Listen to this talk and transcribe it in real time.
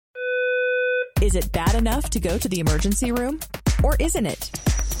Is it bad enough to go to the emergency room? Or isn't it?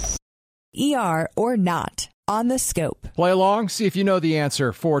 ER or not on The Scope. Play along, see if you know the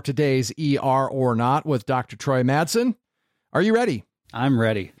answer for today's ER or not with Dr. Troy Madsen. Are you ready? I'm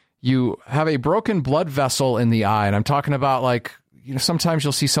ready. You have a broken blood vessel in the eye, and I'm talking about, like, you know, sometimes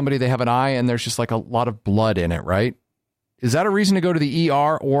you'll see somebody, they have an eye and there's just like a lot of blood in it, right? Is that a reason to go to the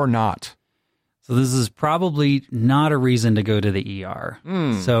ER or not? So this is probably not a reason to go to the ER.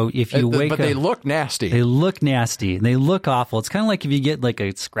 So if you wake up... But they look nasty. They look nasty. They look awful. It's kind of like if you get like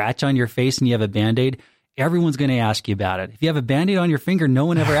a scratch on your face and you have a Band-Aid, everyone's going to ask you about it. If you have a Band-Aid on your finger, no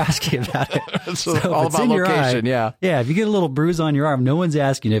one ever asks you about it. So all about location, yeah. Yeah, if you get a little bruise on your arm, no one's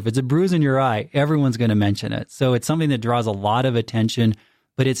asking you. If it's a bruise in your eye, everyone's going to mention it. So it's something that draws a lot of attention,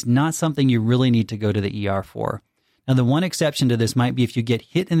 but it's not something you really need to go to the ER for. Now, the one exception to this might be if you get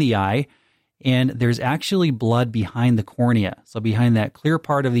hit in the eye and there's actually blood behind the cornea. So behind that clear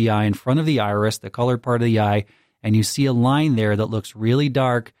part of the eye, in front of the iris, the colored part of the eye, and you see a line there that looks really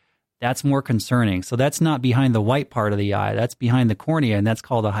dark, that's more concerning. So that's not behind the white part of the eye, that's behind the cornea, and that's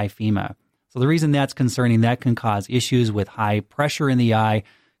called a hyphema. So the reason that's concerning, that can cause issues with high pressure in the eye,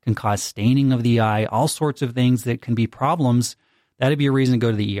 can cause staining of the eye, all sorts of things that can be problems. That'd be a reason to go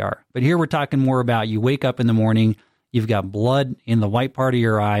to the ER. But here we're talking more about you wake up in the morning, you've got blood in the white part of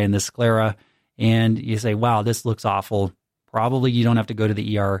your eye, in the sclera, and you say, wow, this looks awful. Probably you don't have to go to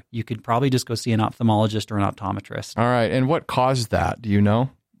the ER. You could probably just go see an ophthalmologist or an optometrist. All right. And what caused that? Do you know?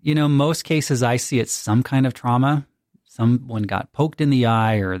 You know, most cases I see it's some kind of trauma. Someone got poked in the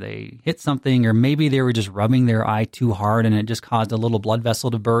eye or they hit something, or maybe they were just rubbing their eye too hard and it just caused a little blood vessel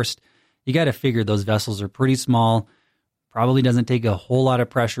to burst. You got to figure those vessels are pretty small. Probably doesn't take a whole lot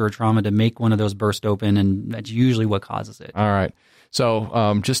of pressure or trauma to make one of those burst open, and that's usually what causes it. All right.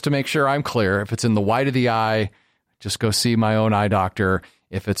 So just to make sure I'm clear, if it's in the white of the eye, just go see my own eye doctor.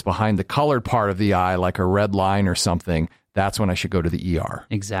 If it's behind the colored part of the eye, like a red line or something, that's when I should go to the ER.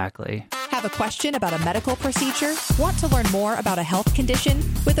 Exactly. Have a question about a medical procedure? Want to learn more about a health condition?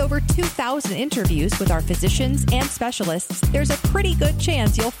 With over 2,000 interviews with our physicians and specialists, there's a pretty good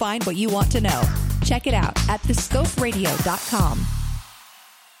chance you'll find what you want to know. Check it out at thescoperadio.com.